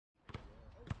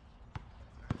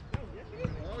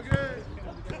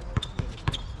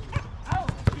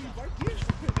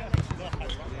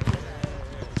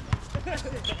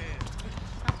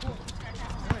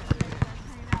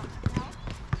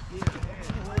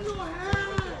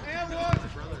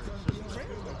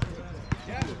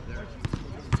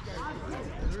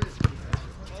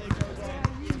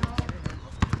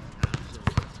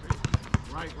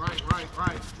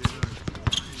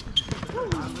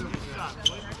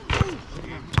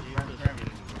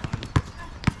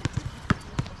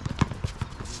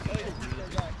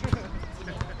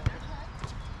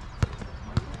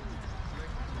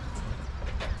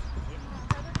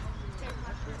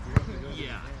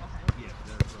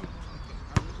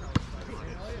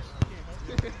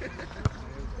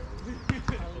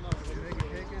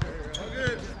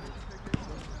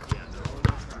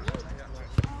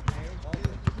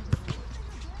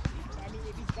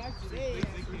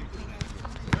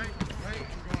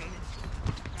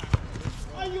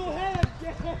your head.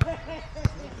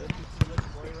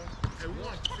 Hey, we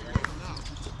want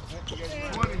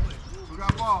 20. We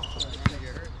got ball. You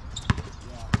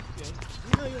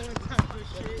know you want to touch this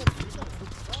shit.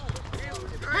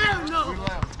 Hell no!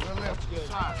 We're left.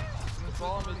 Shot.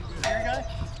 Here you go?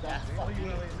 Yeah.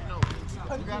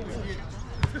 We got to get it.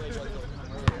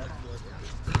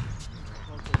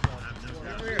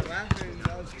 We're laughing.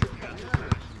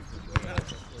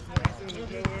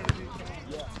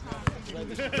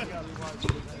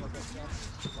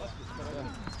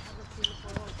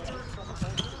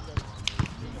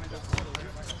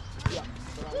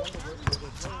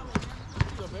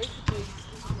 So basically,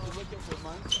 if you look at the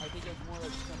months, I think it's more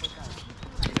like summertime.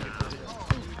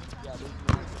 Yeah,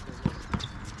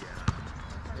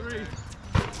 Three.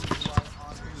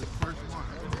 First one.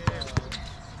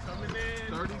 Coming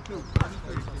in. 32.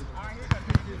 33.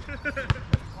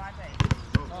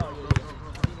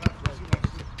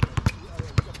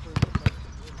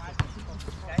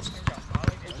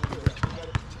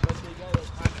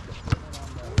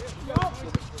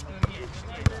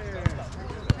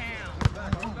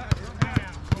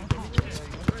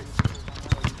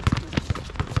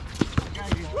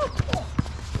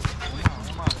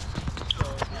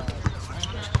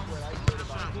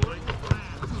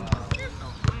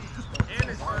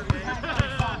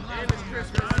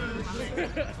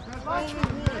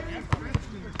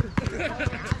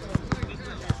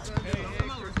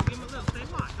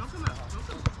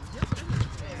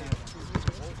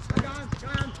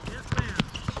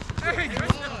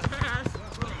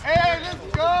 Hey, let's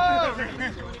go!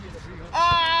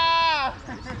 Ah!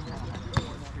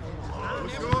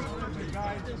 Let's go.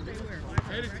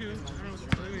 82.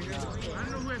 I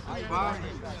don't know where it's at.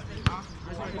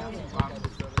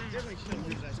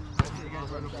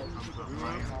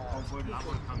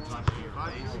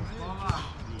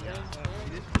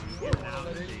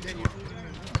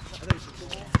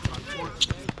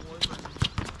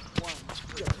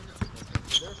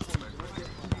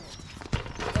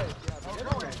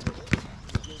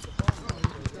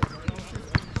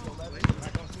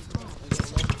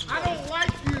 I don't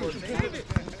like you! Damn it.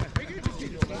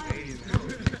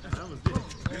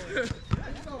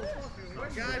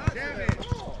 God damn it!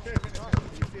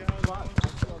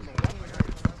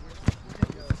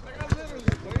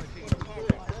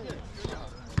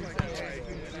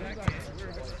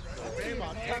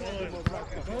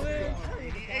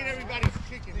 He ate everybody's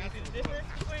chicken. That's the difference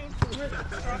between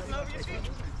crossing over your feet.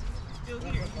 Still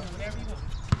here. Whatever you want.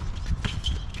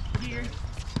 Here.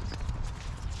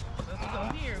 Let's go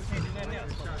here. We can't do nothing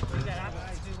else. So you got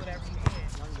options to do whatever you can.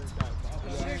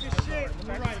 Here's your shit.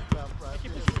 You're right. You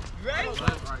ready?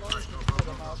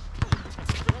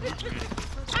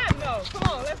 I know. Come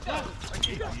on, let's go.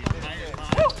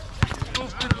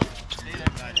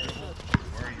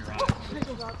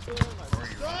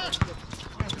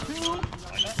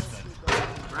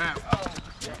 Wrap.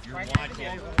 You're watching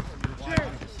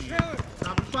to see if it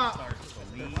starts to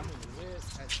lean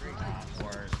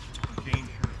or change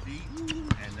your feet,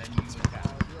 and then you attack.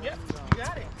 Yep, you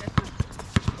got it. That's it.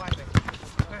 Right there.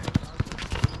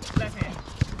 Left hand.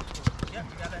 Yep,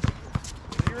 you got that.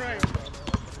 You're right.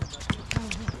 Turn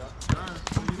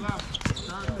to your left.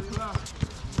 Turn to your left.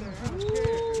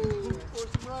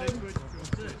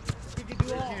 You can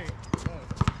do all.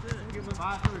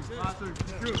 5-3. 5-3.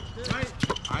 Shoot. Right.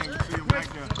 I ain't see him back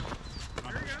there.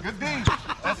 Good D.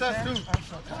 That's us too.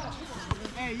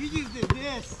 Hey, you just did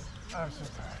this. I'm so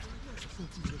tired.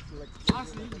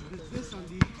 Honestly, you just did this on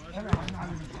these.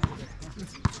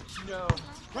 No.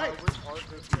 Right.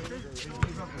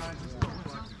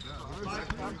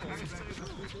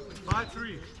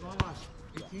 5-3.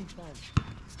 18-5.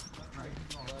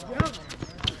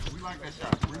 We like that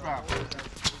shot. Rebound.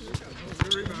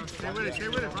 Good rebound. Stay with it. Stay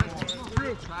with it. Right.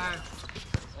 Through. 5.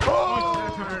 Oh!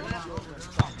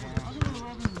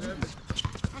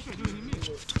 That's what doing to me.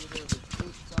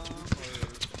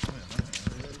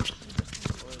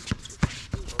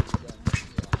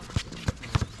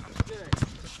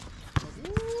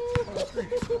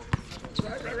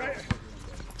 Right.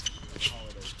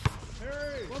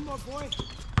 Hurry. One more, boy.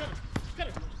 Cut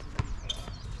it.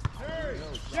 Hurry.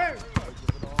 Hurry.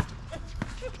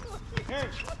 Hey.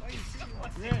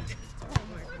 Yeah.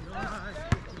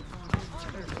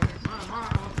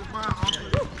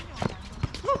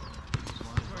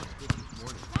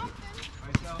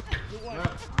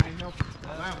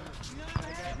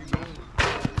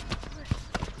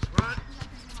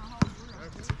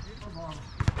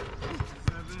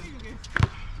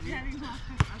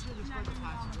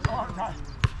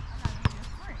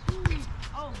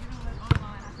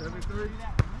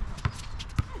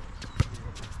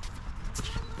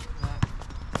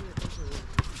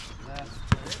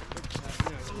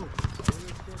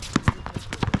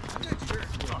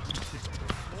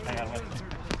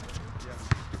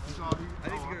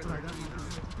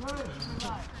 You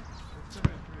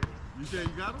say you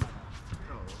got him?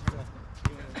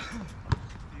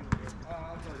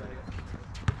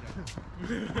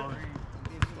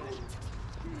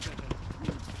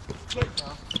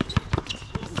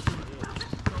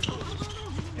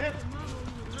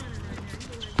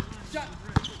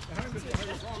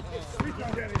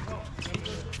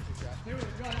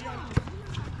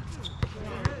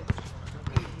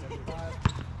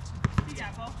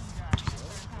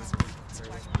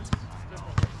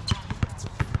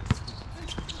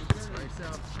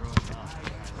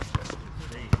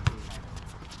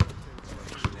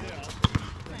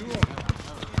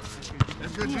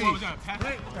 That's good, G.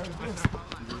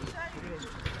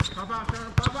 Pop out,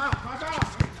 Sean. Pop out. Pop out.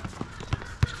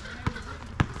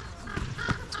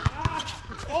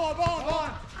 Ball.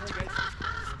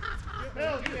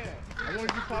 Hell yeah. I want you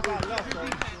to pop out left, bro.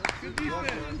 Good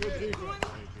defense. Good defense.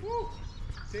 Woo.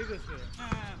 Save this there.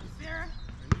 Sarah?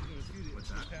 What's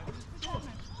that?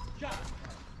 Shot.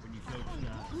 When you coach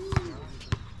that.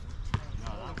 No,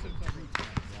 that was that would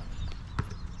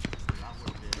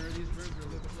have been. These ribs are a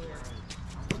little bit lower.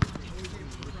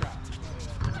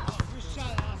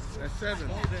 That's 7.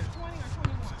 20 or 21?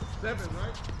 7,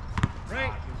 right?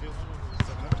 Right.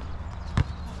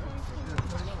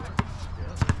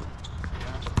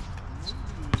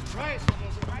 Right.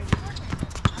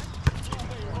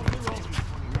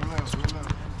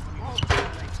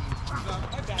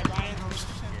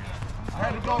 I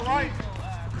had to go right.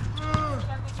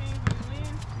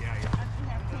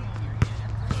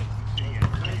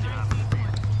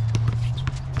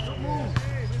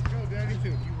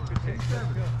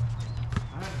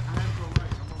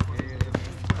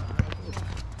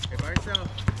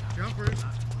 Jumpers.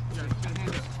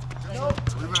 Nope.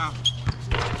 Rebound.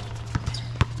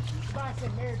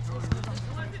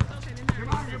 Come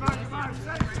on. Stay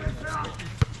down.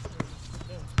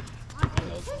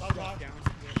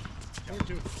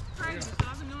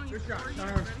 Good shot.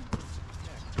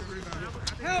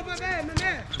 Help, my man.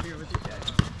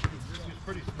 It's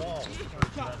pretty small.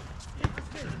 No.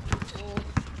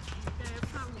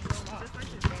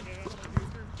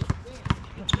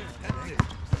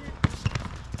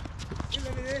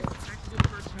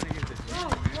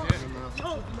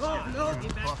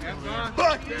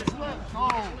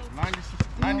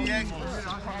 98.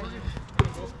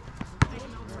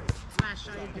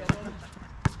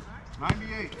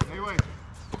 98. Stay away.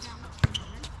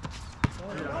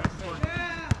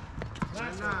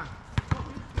 99.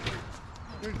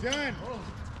 You're done.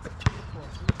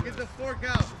 Get the fork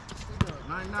out.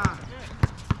 99.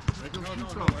 Make him shoot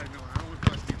some.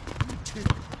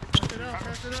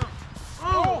 Pass it up.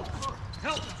 Oh!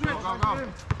 Help! Go.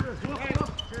 Okay,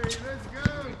 let's go.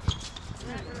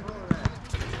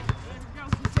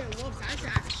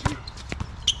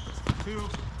 Two.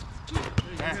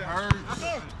 That hurts.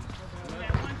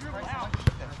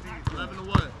 11 to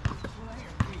what?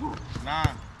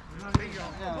 9. 11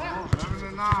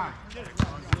 to 9.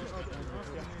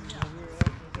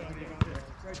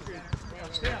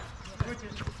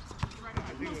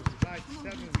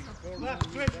 Left,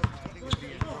 switch.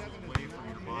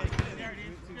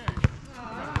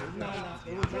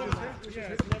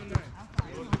 Yeah, it's 11-9.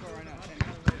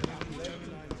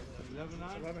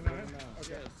 11-9?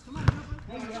 Okay. Come on.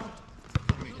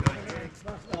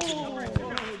 Oh,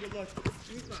 good luck.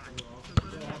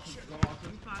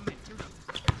 5 minutes.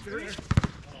 Here we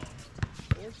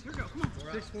go. Come on.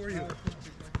 6 for you.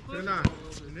 9.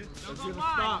 Don't go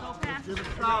wide. Go past. Give it a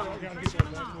stop.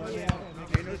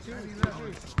 Ain't no two.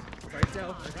 Right,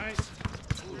 Del. Right.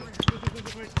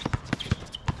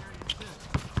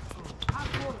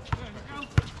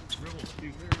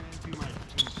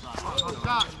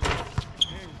 Stop.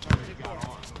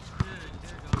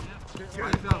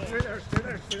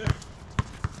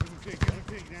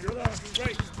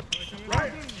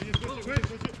 Right.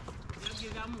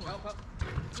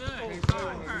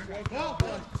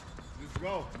 Let's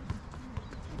go.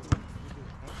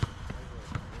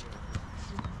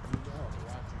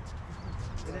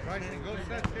 Right, and go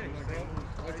set pick, bro.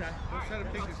 Go set a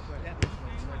pick this play.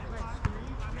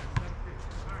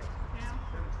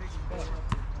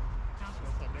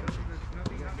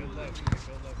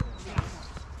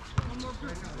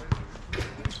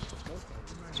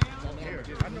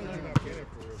 I know you're not getting it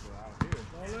for real, but out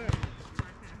here.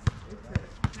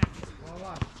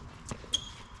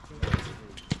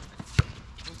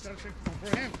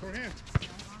 For him.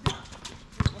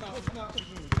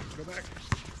 Go back.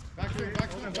 Back to him.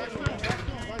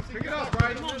 Pick it up,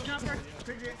 Brian. Come on, jumper.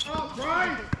 Pick it up,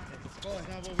 Brian. Oh, it's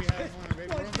not what we had in mind,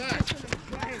 baby. Run back.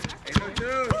 Ain't no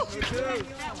two.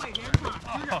 That way, there.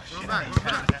 Come on. Run back.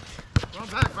 Run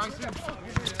back, Bryson.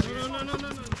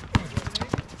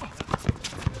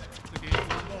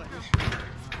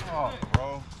 No. Oh,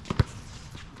 bro.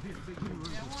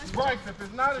 Bryce, if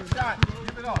it's not a shot,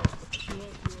 give it up.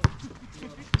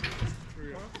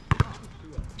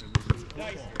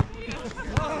 Nice.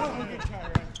 Oh, good try,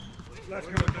 right? Let's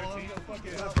go, 13. Fuck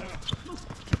it, let's go.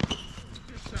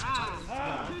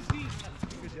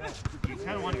 Good job. You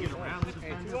kind of want to get around the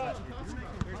defender.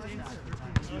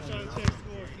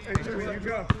 Hey, Jimmy, you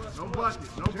go. No bucket,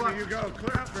 no bucket. You go.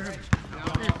 Clear out for him.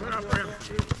 Clear out for him.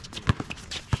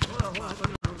 Hold on.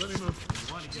 Let him move.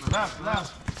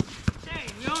 Left. Hey,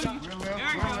 we own you. There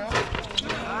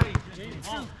you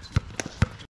go.